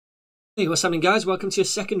Hey, what's happening guys? Welcome to your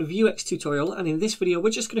second Vuex tutorial, and in this video we're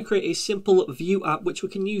just going to create a simple Vue app which we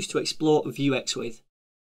can use to explore Vuex with.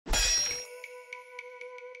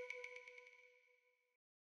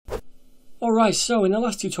 Alright, so in the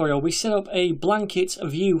last tutorial we set up a blanket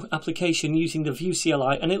Vue application using the Vue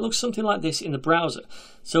CLI, and it looks something like this in the browser.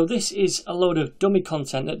 So this is a load of dummy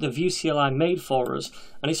content that the Vue CLI made for us,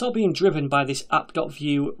 and it's all being driven by this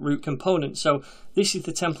app.vue root component. So this is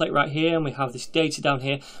the template right here, and we have this data down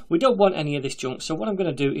here. We don't want any of this junk, so what I'm going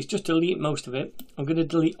to do is just delete most of it. I'm going to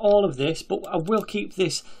delete all of this, but I will keep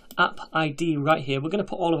this app ID right here. We're going to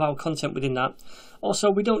put all of our content within that. Also,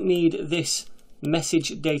 we don't need this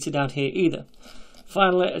message data down here either.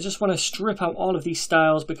 Finally, I just want to strip out all of these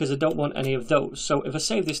styles because I don't want any of those. So if I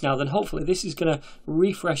save this now, then hopefully this is going to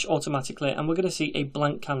refresh automatically and we're going to see a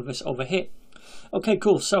blank canvas over here. Okay,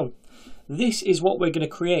 cool. So this is what we're going to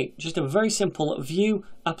create. Just a very simple Vue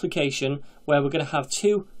application where we're going to have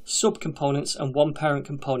two subcomponents and one parent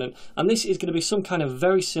component. And this is going to be some kind of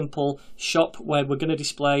very simple shop where we're going to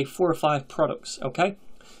display 4 or 5 products, okay?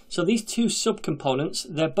 So these two subcomponents,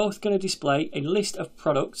 they're both going to display a list of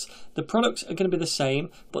products. The products are going to be the same,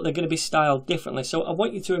 but they're going to be styled differently. So I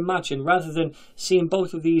want you to imagine, rather than seeing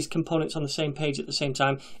both of these components on the same page at the same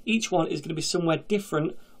time, each one is going to be somewhere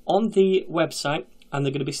different on the website, and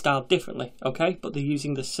they're going to be styled differently, okay? But they're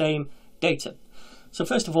using the same data. So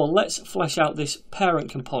first of all, let's flesh out this parent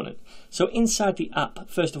component. So inside the app,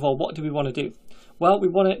 first of all, what do we want to do? Well, we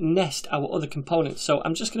want to nest our other components. So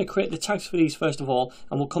I'm just going to create the tags for these first of all,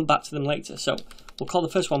 and we'll come back to them later. So we'll call the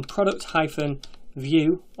first one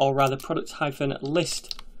product-view, or rather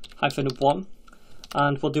product-list-1.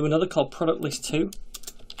 And we'll do another called product-list2,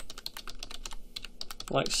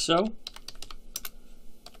 like so.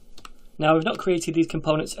 Now, we've not created these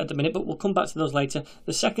components at the minute, but we'll come back to those later.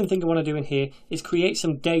 The second thing I want to do in here is create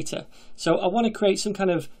some data. So I want to create some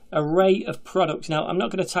kind of array of products. Now, I'm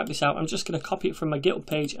not going to type this out. I'm just going to copy it from my GitHub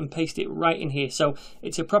page and paste it right in here. So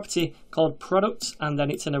it's a property called products, and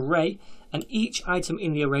then it's an array. And each item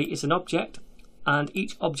in the array is an object, and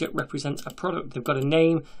each object represents a product. They've got a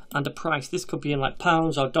name and a price. This could be in like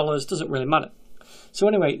pounds or dollars, doesn't really matter. So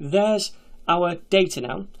anyway, there's our data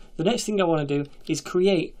now. The next thing I want to do is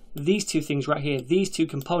create these two things right here, these two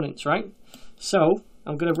components, right? So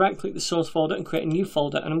I'm going to right click the source folder and create a new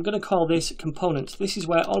folder, and I'm going to call this components. This is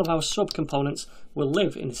where all of our subcomponents will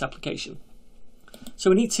live in this application. So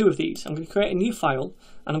we need two of these. I'm going to create a new file,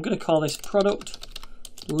 and I'm going to call this product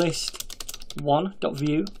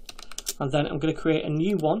list1.vue, and then I'm going to create a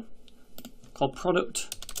new one called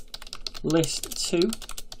product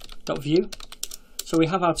list2.vue. So we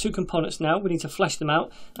have our two components now. We need to flesh them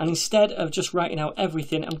out, and instead of just writing out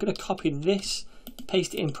everything, I'm going to copy this,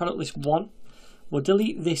 paste it in product list 1. We'll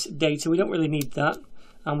delete this data. We don't really need that,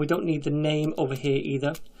 and we don't need the name over here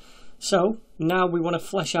either. So now we want to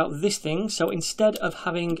flesh out this thing. So instead of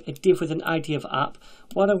having a div with an ID of app,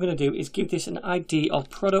 what I'm going to do is give this an ID of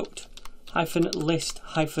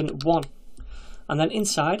product-list-1. And then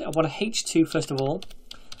inside, I want a H2 first of all,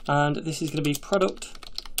 and this is going to be product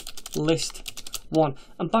list 1.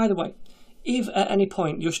 And by the way, if at any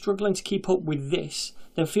point you're struggling to keep up with this,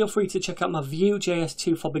 then feel free to check out my Vue.js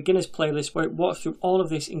 2 for Beginners playlist, where it walks through all of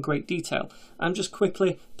this in great detail. I'm just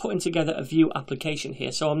quickly putting together a Vue application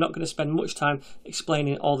here, so I'm not going to spend much time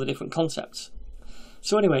explaining all the different concepts.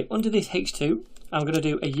 So anyway, under this H2, I'm going to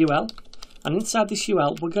do a UL, and inside this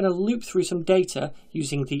UL, we're going to loop through some data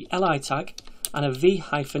using the li tag and a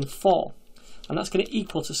v-for. And that's going to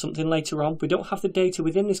equal to something later on. We don't have the data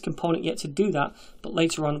within this component yet to do that, but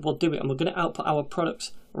later on we'll do it, and we're going to output our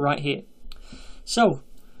products right here. So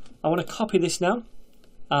I want to copy this now,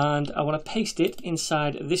 and I want to paste it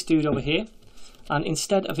inside this dude over here. And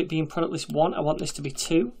instead of it being product list 1, I want this to be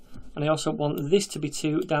 2, and I also want this to be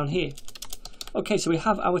 2 down here. Okay, so we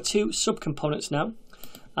have our two subcomponents now,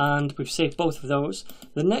 and we've saved both of those.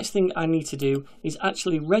 The next thing I need to do is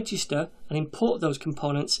actually register and import those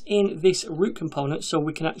components in this root component so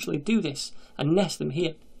we can actually do this and nest them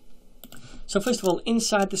here. So first of all,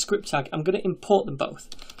 inside the script tag, I'm going to import them both.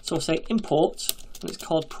 So I'll say import, and it's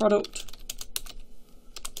called product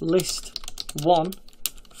list1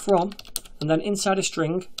 from, and then inside a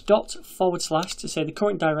string, // to say the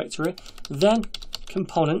current directory, then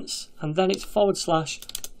components, and then it's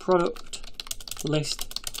 / product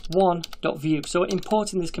list1.vue. So we're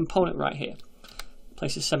importing this component right here.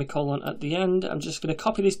 Place a semicolon at the end. I'm just going to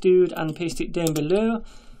copy this dude and paste it down below,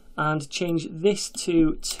 and change this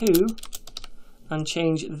to 2, and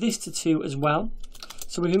change this to 2 as well.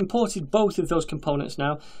 So we've imported both of those components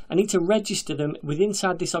now. I need to register them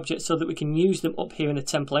inside this object so that we can use them up here in the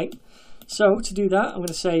template. So to do that, I'm going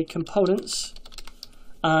to say components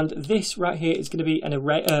and this right here is going to be an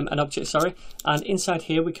array, an object, sorry, and inside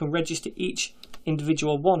here we can register each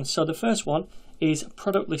individual one. So the first one is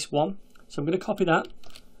product list 1, so I'm going to copy that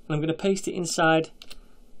and I'm going to paste it inside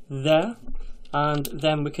there, and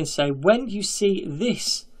then we can say when you see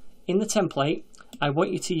this in the template, I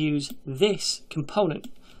want you to use this component.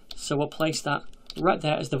 So we'll place that right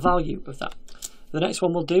there as the value of that. The next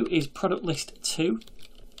one we'll do is product list 2.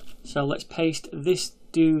 So let's paste this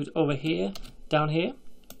dude over here, down here.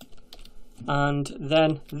 And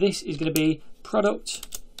then this is going to be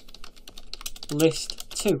product list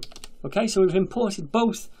 2. Okay, so we've imported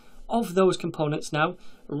both of those components now,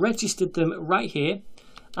 registered them right here,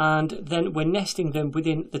 and then we're nesting them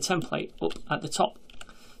within the template up at the top.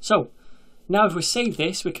 So now if we save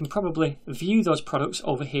this, we can probably view those products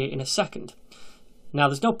over here in a second. Now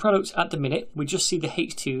there's no products at the minute, we just see the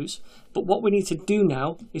H2s, but what we need to do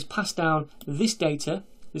now is pass down this data,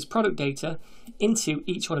 this product data, into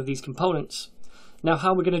each one of these components. Now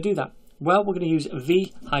how are we going to do that? Well, we're going to use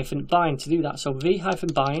v-bind to do that. So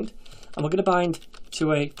v-bind, and we're going to bind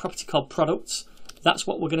to a property called products. That's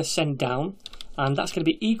what we're going to send down, and that's going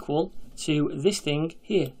to be equal to this thing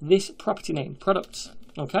here, this property name, products.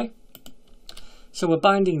 Okay? So we're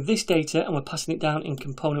binding this data and we're passing it down in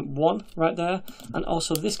component 1 right there, and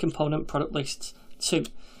also this component, product lists 2.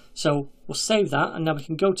 So we'll save that, and now we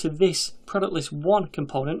can go to this product list 1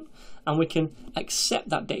 component and we can accept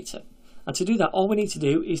that data. And to do that, all we need to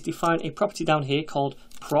do is define a property down here called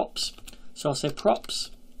props. So I'll say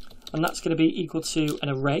props, and that's going to be equal to an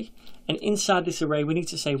array. And inside this array, we need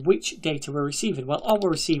to say which data we're receiving. Well, all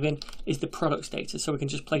we're receiving is the products data, so we can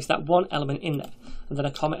just place that one element in there, and then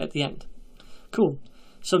a comment at the end. Cool.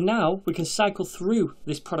 So now we can cycle through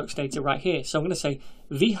this products data right here. So I'm going to say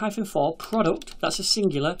v-for product, that's a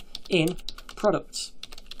singular, in products.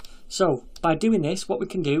 So by doing this, what we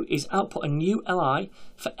can do is output a new li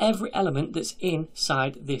for every element that's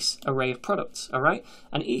inside this array of products. All right.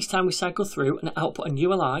 And each time we cycle through and output a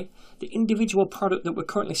new li, the individual product that we're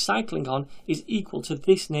currently cycling on is equal to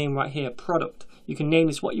this name right here, product. You can name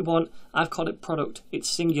this what you want. I've called it product. It's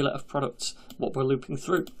singular of products, what we're looping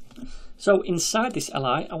through. So inside this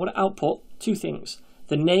li, I want to output two things,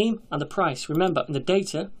 the name and the price. Remember, in the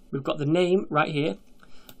data, we've got the name right here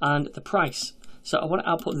and the price. So I want to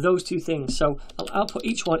output those two things. So I'll output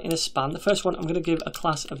each one in a span. The first one I'm going to give a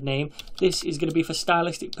class of name. This is going to be for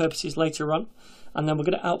stylistic purposes later on. And then we're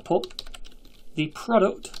going to output the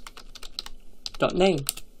product.name.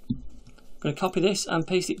 I'm going to copy this and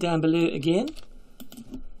paste it down below again.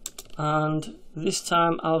 And this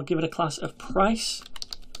time I'll give it a class of price.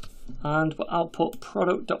 And we'll output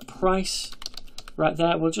product.price right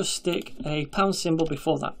there. We'll just stick a pound symbol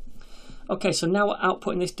before that. Okay, so now we're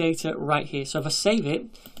outputting this data right here. So if I save it,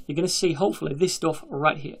 you're going to see hopefully this stuff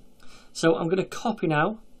right here. So I'm going to copy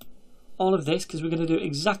now all of this because we're going to do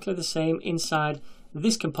exactly the same inside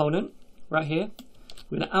this component right here.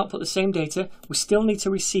 We're going to output the same data. We still need to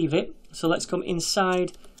receive it. So let's come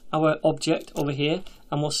inside our object over here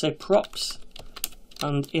and we'll say props.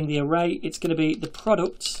 And in the array, it's going to be the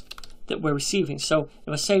products that we're receiving. So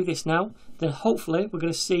if I save this now, then hopefully we're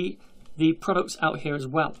going to see the products out here as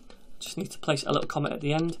well. Just need to place a little comment at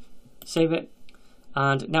the end, save it,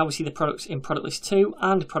 and now we see the products in product list 2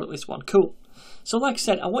 and product list 1. Cool. So like I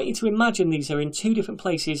said, I want you to imagine these are in two different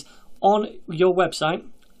places on your website,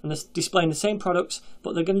 and they're displaying the same products,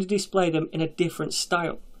 but they're going to display them in a different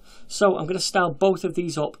style. So I'm going to style both of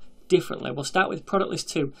these up differently. We'll start with product list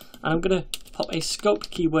 2, and I'm going to pop a scoped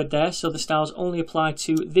keyword there so the styles only apply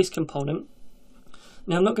to this component.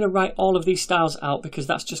 Now I'm not going to write all of these styles out because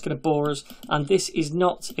that's just going to bore us, and this is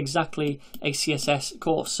not exactly a CSS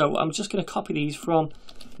course. So I'm just going to copy these from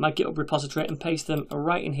my GitHub repository and paste them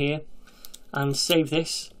right in here and save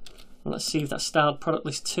this. And let's see if that's styled product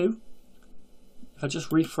list 2. If I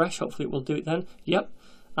just refresh, hopefully it will do it then. Yep.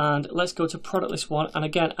 And let's go to product list 1. And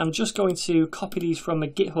again, I'm just going to copy these from my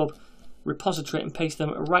GitHub repository and paste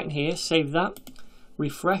them right in here. Save that.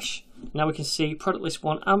 Refresh. Now we can see product list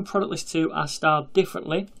 1 and product list 2 are styled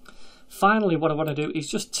differently. Finally, what I want to do is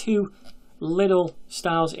just two little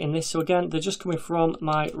styles in this. So again, they're just coming from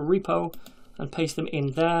my repo and paste them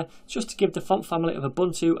in there just to give the font family of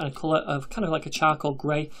Ubuntu and a color of kind of like a charcoal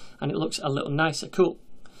gray, and it looks a little nicer. Cool.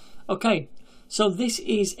 Okay, so this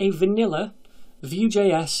is a vanilla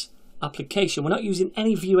Vue.js application. We're not using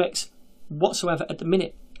any Vuex whatsoever at the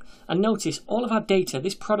minute. And notice all of our data,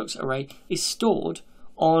 this products array, is stored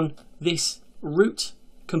on this root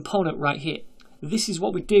component right here. This is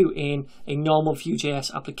what we do in a normal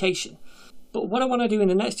Vue.js application. But what I want to do in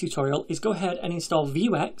the next tutorial is go ahead and install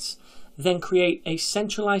Vuex, then create a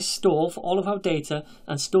centralized store for all of our data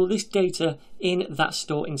and store this data in that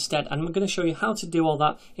store instead. And I'm going to show you how to do all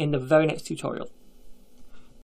that in the very next tutorial.